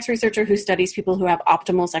is the sex researcher who studies people who have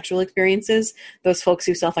optimal sexual experiences, those folks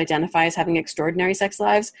who self-identify as having extraordinary sex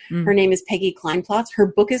lives. Her name is Peggy Kleinplotz. Her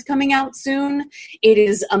book is coming out soon. It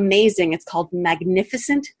is amazing. It's called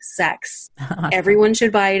Magnificent Sex. Everyone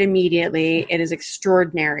should buy it immediately. It is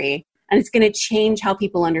extraordinary. And it's going to change how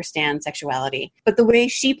people understand sexuality. But the way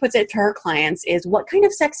she puts it to her clients is, what kind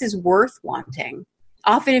of sex is worth wanting?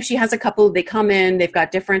 Often if she has a couple, they come in, they've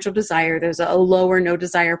got differential desire. There's a low or no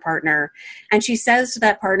desire partner. And she says to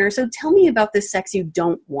that partner, so tell me about this sex you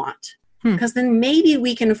don't want. Because then maybe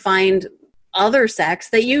we can find other sex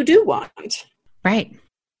that you do want. Right.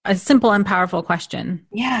 A simple and powerful question.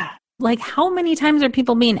 Yeah. Like, how many times are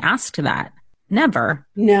people being asked that? Never.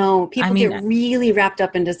 No, people get really wrapped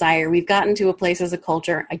up in desire. We've gotten to a place as a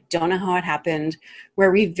culture, I don't know how it happened, where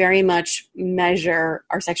we very much measure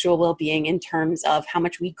our sexual well-being in terms of how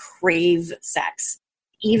much we crave sex.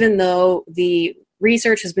 Even though the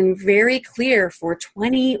research has been very clear for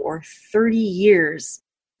 20 or 30 years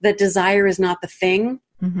that desire is not the thing,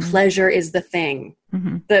 pleasure is the thing.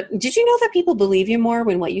 Did you know that people believe you more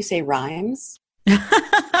when what you say rhymes?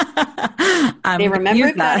 They remember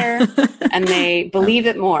it better and they believe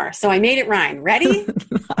it more. So I made it rhyme. Ready?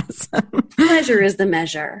 Awesome. Pleasure is the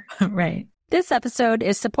measure. Right. This episode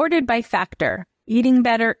is supported by Factor. Eating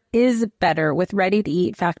better is better with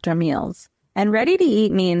ready-to-eat Factor meals. And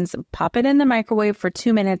ready-to-eat means pop it in the microwave for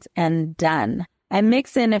 2 minutes and done. I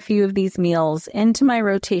mix in a few of these meals into my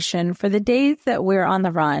rotation for the days that we're on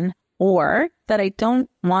the run or that I don't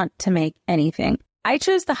want to make anything. I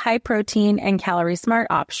chose the high protein and calorie smart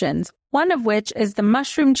options, one of which is the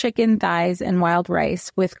mushroom chicken thighs and wild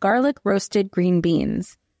rice with garlic roasted green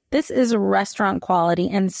beans. This is restaurant quality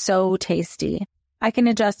and so tasty. I can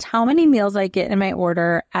adjust how many meals I get in my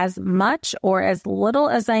order as much or as little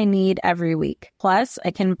as I need every week. Plus,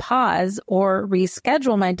 I can pause or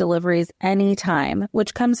reschedule my deliveries anytime,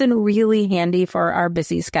 which comes in really handy for our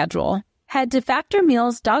busy schedule. Head to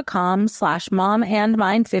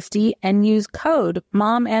factormeals.com/momandmind50 and use code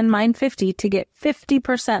momandmind50 to get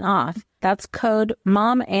 50% off. That's code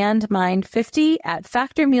momandmind50 at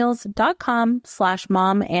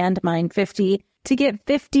factormeals.com/momandmind50 to get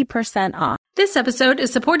 50% off. This episode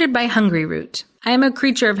is supported by Hungry Root. I am a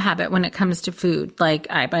creature of habit when it comes to food. Like,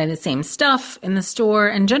 I buy the same stuff in the store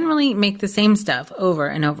and generally make the same stuff over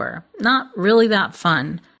and over. Not really that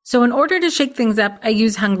fun. So in order to shake things up, I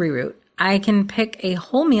use Hungry Root. I can pick a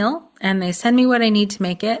whole meal and they send me what I need to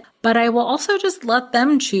make it, but I will also just let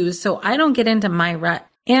them choose so I don't get into my rut.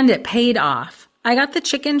 And it paid off. I got the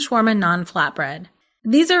chicken shawarma non-flatbread.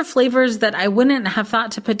 These are flavors that I wouldn't have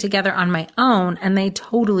thought to put together on my own, and they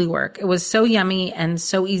totally work. It was so yummy and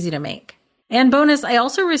so easy to make. And bonus, I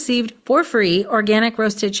also received for free organic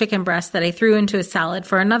roasted chicken breasts that I threw into a salad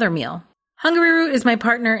for another meal. Hungry Root is my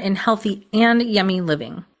partner in healthy and yummy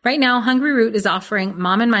living. Right now, Hungry Root is offering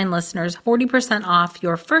Mom and Mine listeners 40% off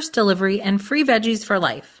your first delivery and free veggies for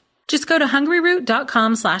life. Just go to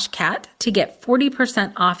hungryroot.com/cat to get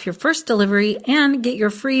 40% off your first delivery and get your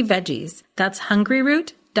free veggies. That's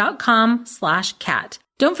hungryroot.com/cat.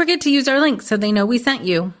 Don't forget to use our link so they know we sent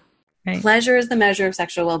you. Right. Pleasure is the measure of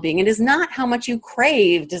sexual well-being. It is not how much you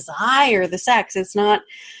crave, desire the sex. It's not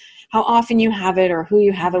how often you have it or who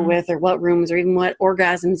you have it with or what rooms or even what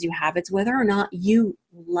orgasms you have. It's whether or not you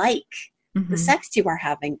like the sex you are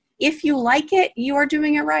having. If you like it, you are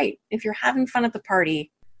doing it right. If you're having fun at the party,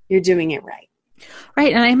 you're doing it right.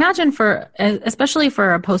 Right. And I imagine especially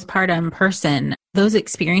for a postpartum person, those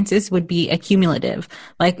experiences would be accumulative.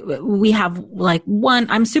 Like we have one,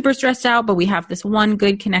 I'm super stressed out, but we have this one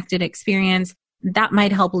good connected experience that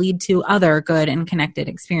might help lead to other good and connected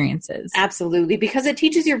experiences. Absolutely. Because it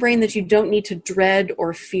teaches your brain that you don't need to dread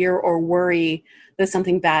or fear or worry that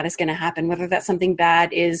something bad is going to happen. Whether that something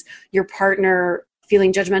bad is your partner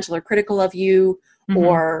feeling judgmental or critical of you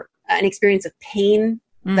or an experience of pain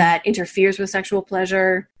that interferes with sexual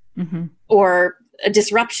pleasure, or a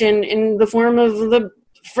disruption in the form of the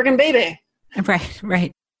friggin' baby.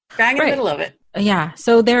 Right. Bang in the middle of it. Yeah.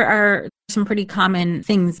 So there are some pretty common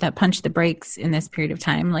things that punch the brakes in this period of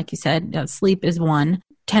time. Like you said, sleep is one.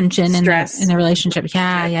 Tension in the relationship.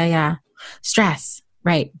 Yeah. Stress.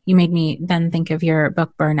 Right. You made me then think of your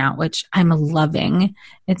book, Burnout, which I'm loving.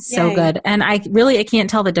 It's so good. And I can't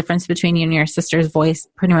tell the difference between you and your sister's voice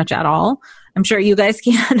pretty much at all. I'm sure you guys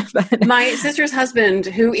can. But my sister's husband,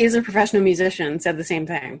 who is a professional musician, said the same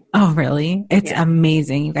thing. Oh, really? It's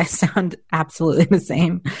amazing. You guys sound absolutely the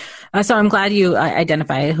same. So I'm glad you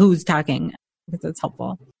identify who's talking because it's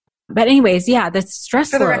helpful. But anyways, the stress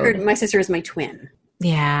For the record, my sister is my twin.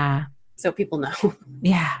 Yeah. So people know.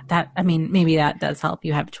 Yeah. Maybe that does help.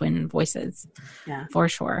 You have twin voices. Yeah. For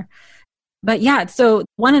sure. But so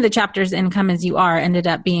one of the chapters in Come As You Are ended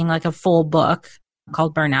up being like a full book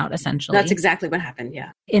called Burnout, essentially. That's exactly what happened,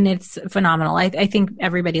 yeah. And it's phenomenal. I think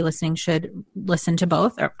everybody listening should listen to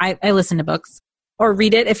both. Or I listen to books or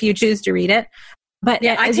read it if you choose to read it. But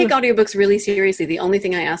I take audiobooks really seriously. The only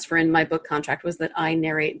thing I asked for in my book contract was that I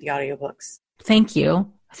narrate the audiobooks. Thank you.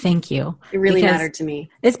 It really mattered to me.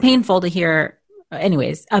 It's painful to hear,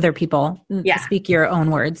 other people speak your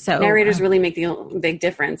own words. So narrators really make the big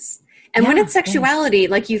difference. And when it's sexuality,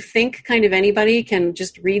 like you think kind of anybody can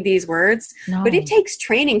just read these words, but it takes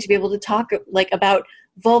training to be able to talk about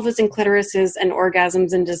vulvas and clitorises and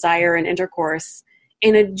orgasms and desire and intercourse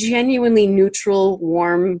in a genuinely neutral,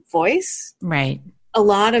 warm voice. Right. A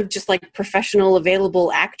lot of just professional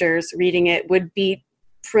available actors reading it would be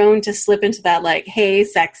prone to slip into that hey,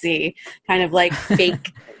 sexy, kind of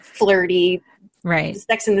fake, flirty, right,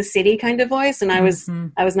 Sex in the City kind of voice. And I was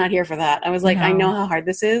not here for that. I was like, I know how hard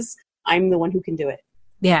this is. I'm the one who can do it.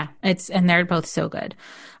 Yeah, and they're both so good.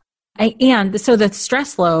 So the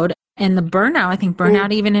stress load and the burnout, I think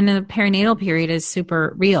burnout even in the perinatal period is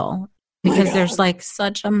super real because there's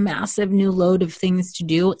such a massive new load of things to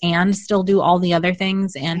do and still do all the other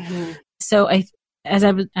things. And so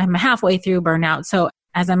I'm halfway through Burnout. So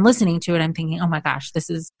as I'm listening to it, I'm thinking, oh my gosh, this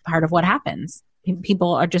is part of what happens.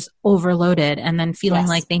 People are just overloaded and then feeling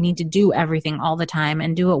like they need to do everything all the time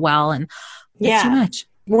and do it well. And it's too much.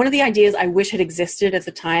 One of the ideas I wish had existed at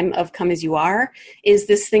the time of Come As You Are is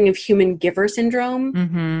this thing of human giver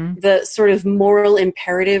syndrome, the sort of moral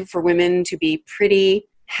imperative for women to be pretty,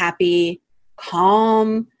 happy,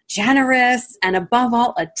 calm, generous, and above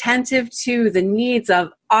all, attentive to the needs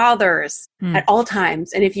of others at all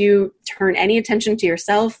times. And if you turn any attention to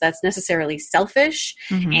yourself, that's necessarily selfish.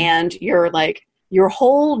 And your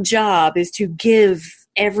whole job is to give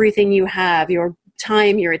everything you have, your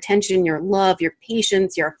time, your attention, your love, your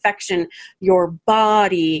patience, your affection, your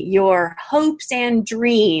body, your hopes and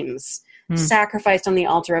dreams sacrificed on the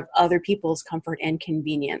altar of other people's comfort and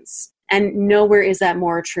convenience. And nowhere is that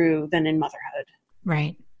more true than in motherhood.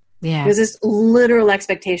 Right. Yeah. There's this literal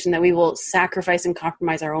expectation that we will sacrifice and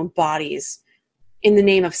compromise our own bodies in the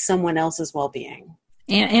name of someone else's well-being.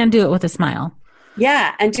 And do it with a smile.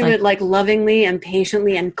 Yeah, and do it lovingly and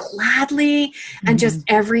patiently and gladly, and just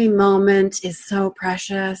every moment is so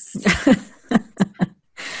precious.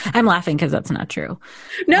 I'm laughing because that's not true.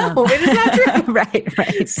 No, it is not true.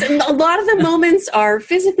 Right. So a lot of the moments are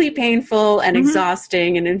physically painful and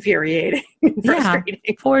exhausting and infuriating and frustrating.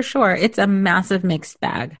 Yeah, for sure. It's a massive mixed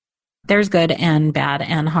bag. There's good and bad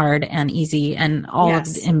and hard and easy and all of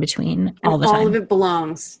in between all the time. All of it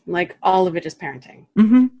belongs. Like all of it is parenting.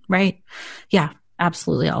 Right. Yeah,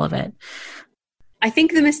 absolutely all of it. I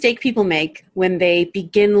think the mistake people make when they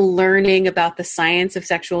begin learning about the science of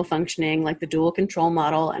sexual functioning, like the dual control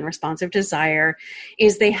model and responsive desire,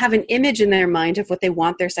 is they have an image in their mind of what they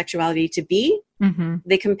want their sexuality to be.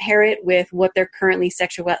 They compare it with what their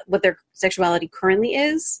sexuality currently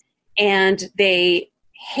is, and they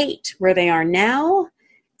hate where they are now.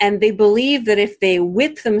 And they believe that if they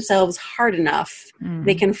whip themselves hard enough,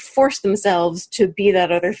 they can force themselves to be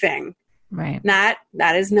that other thing. Right.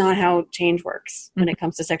 That is not how change works when it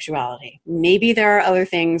comes to sexuality. Maybe there are other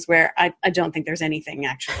things where I don't think there's anything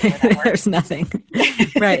actually where that works. There's nothing.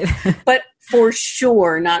 Right. But for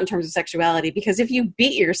sure, not in terms of sexuality, because if you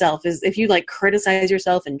beat yourself, if you like criticize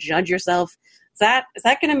yourself and judge yourself, is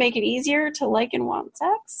that going to make it easier to like and want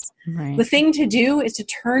sex? Right. The thing to do is to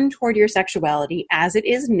turn toward your sexuality as it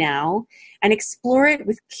is now and explore it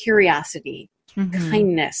with curiosity.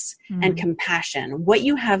 Kindness and compassion. What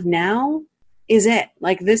you have now is it.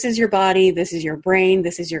 Like, this is your body, this is your brain,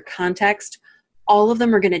 this is your context. All of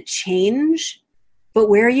them are going to change. But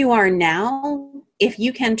where you are now, if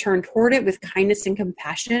you can turn toward it with kindness and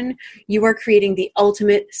compassion, you are creating the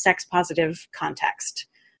ultimate sex positive context.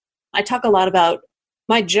 I talk a lot about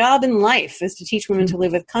my job in life is to teach women to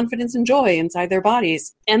live with confidence and joy inside their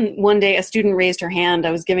bodies. And one day a student raised her hand.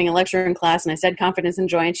 I was giving a lecture in class and I said confidence and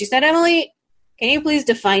joy. And she said, Emily, can you please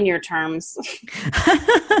define your terms?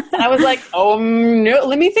 I was like, no,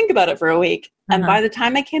 let me think about it for a week. And by the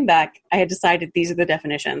time I came back, I had decided these are the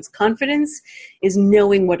definitions. Confidence is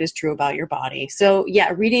knowing what is true about your body. So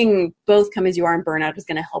yeah, reading both Come As You Are and Burnout is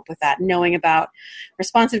going to help with that. Knowing about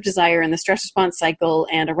responsive desire and the stress response cycle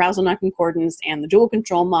and arousal non-concordance and the dual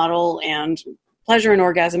control model and pleasure and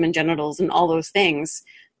orgasm and genitals and all those things.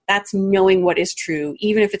 That's knowing what is true,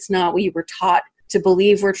 even if it's not what you were taught to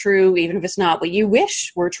believe were true, even if it's not what you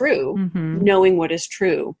wish were true, knowing what is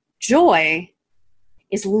true. Joy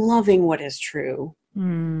is loving what is true.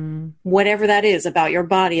 Whatever that is about your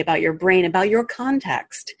body, about your brain, about your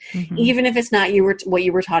context. Even if it's not what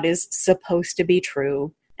you were taught is supposed to be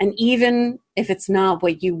true. And even if it's not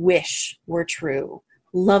what you wish were true.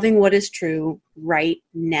 Loving what is true right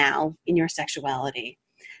now in your sexuality.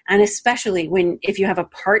 And especially if you have a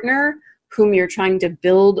partner whom you're trying to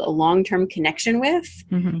build a long-term connection with,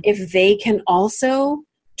 if they can also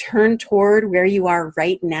turn toward where you are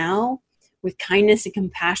right now with kindness and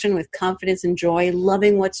compassion, with confidence and joy,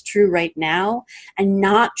 loving what's true right now, and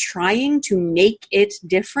not trying to make it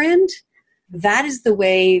different, that is the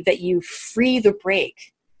way that you free the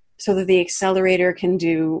brake so that the accelerator can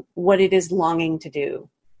do what it is longing to do.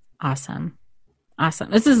 Awesome.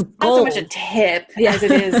 This is gold. Not so much a tip as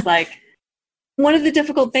it is like, one of the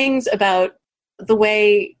difficult things about the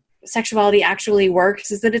way sexuality actually works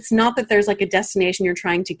is that it's not that there's like a destination you're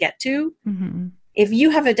trying to get to. If you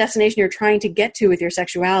have a destination you're trying to get to with your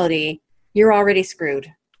sexuality, you're already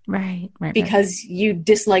screwed. Right. Because you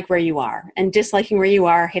dislike where you are. And disliking where you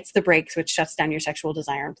are hits the brakes, which shuts down your sexual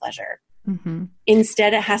desire and pleasure.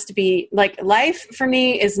 Instead, it has to be like life for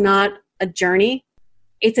me is not a journey.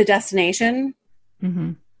 It's a destination.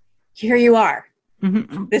 Here you are.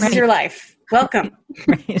 This is your life. Welcome.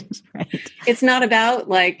 Right. It's not about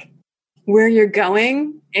like where you're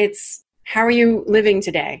going. It's how are you living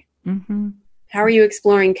today? How are you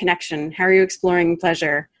exploring connection? How are you exploring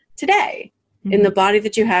pleasure today in the body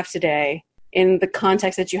that you have today, in the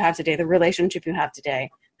context that you have today, the relationship you have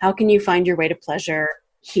today? How can you find your way to pleasure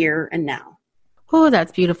here and now? Oh,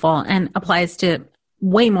 that's beautiful and applies to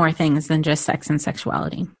way more things than just sex and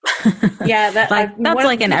sexuality. Yeah, that's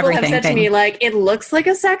like an everything thing. Have said to me, like, it looks like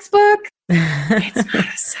a sex book. It's not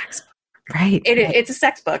a sex book. Right. It's a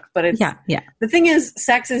sex book, but it's yeah. The thing is,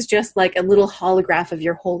 sex is just like a little holograph of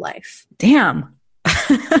your whole life. Damn.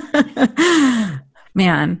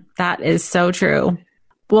 Man, that is so true.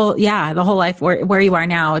 Well, yeah, the whole life where you are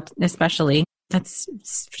now, especially, that's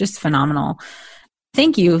just phenomenal.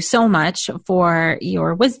 Thank you so much for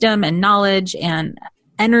your wisdom and knowledge and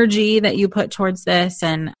energy that you put towards this.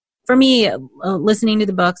 And for me, listening to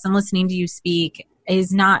the books and listening to you speak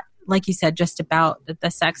is not, like you said, just about the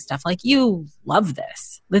sex stuff. Like, you love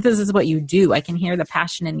this. This is what you do. I can hear the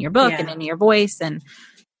passion in your book and in your voice. And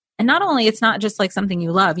not only, it's not just like something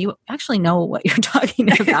you love, you actually know what you're talking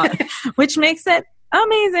about, which makes it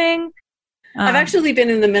amazing. I've actually been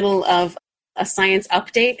in the middle of a science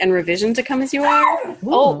update and revision to come as you are. Ooh.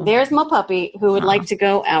 Oh, there's my puppy who would like to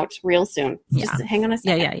go out real soon. Just hang on a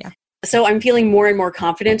second. Yeah. So I'm feeling more and more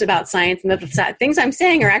confident about science and that the things I'm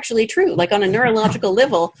saying are actually true. Like on a neurological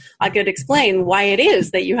level, I could explain why it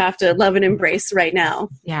is that you have to love and embrace right now.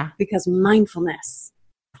 Yeah. Because mindfulness.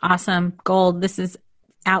 Awesome. Gold. This is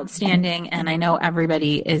outstanding. And I know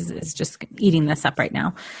everybody is just eating this up right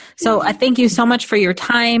now. So I thank you so much for your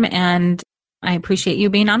time, and I appreciate you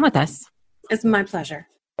being on with us. It's my pleasure.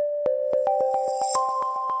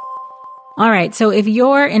 All right. So if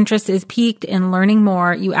your interest is piqued in learning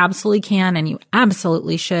more, you absolutely can, and you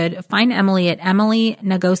absolutely should find Emily at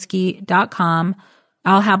emilynagoski.com.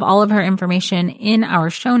 I'll have all of her information in our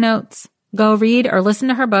show notes. Go read or listen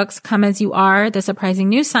to her books, Come As You Are, The Surprising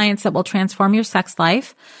New Science That Will Transform Your Sex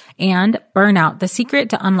Life, and Burnout, The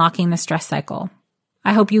Secret to Unlocking the Stress Cycle.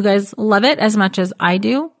 I hope you guys love it as much as I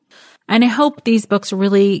do. And I hope these books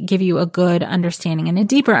really give you a good understanding and a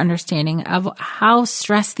deeper understanding of how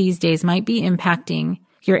stress these days might be impacting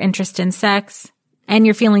your interest in sex and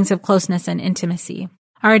your feelings of closeness and intimacy.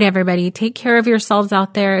 All right, everybody, take care of yourselves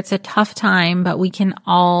out there. It's a tough time, but we can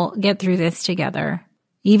all get through this together.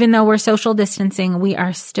 Even though we're social distancing, we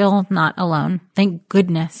are still not alone. Thank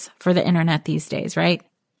goodness for the internet these days, right?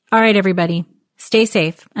 All right, everybody, stay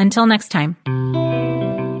safe. Until next time.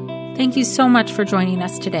 Thank you so much for joining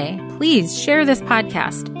us today. Please share this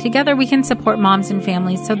podcast. Together we can support moms and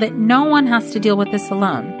families so that no one has to deal with this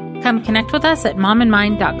alone. Come connect with us at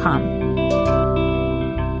momandmind.com.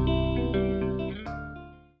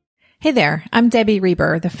 Hey there, I'm Debbie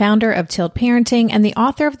Reber, the founder of Tilt Parenting and the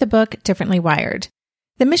author of the book Differently Wired.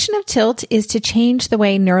 The mission of Tilt is to change the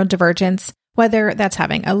way neurodivergence, whether that's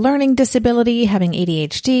having a learning disability, having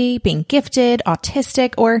ADHD, being gifted,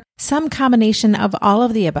 autistic, or some combination of all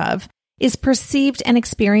of the above, is perceived and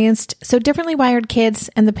experienced so differently wired kids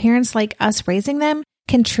and the parents like us raising them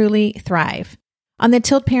can truly thrive. On the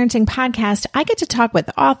Tilt Parenting podcast, I get to talk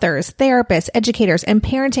with authors, therapists, educators, and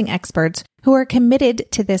parenting experts who are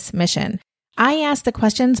committed to this mission. I ask the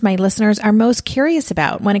questions my listeners are most curious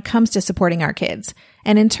about when it comes to supporting our kids.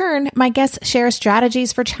 And in turn, my guests share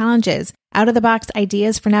strategies for challenges, out-of-the-box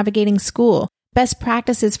ideas for navigating school, best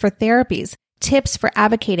practices for therapies, tips for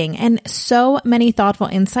advocating, and so many thoughtful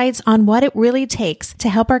insights on what it really takes to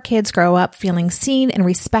help our kids grow up feeling seen and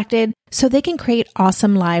respected so they can create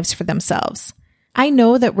awesome lives for themselves. I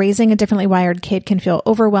know that raising a differently wired kid can feel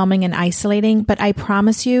overwhelming and isolating, but I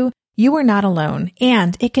promise you, you are not alone,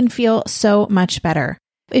 and it can feel so much better.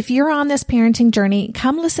 If you're on this parenting journey,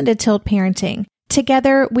 come listen to Tilt Parenting.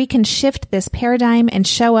 Together, we can shift this paradigm and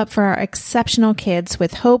show up for our exceptional kids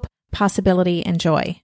with hope, possibility, and joy.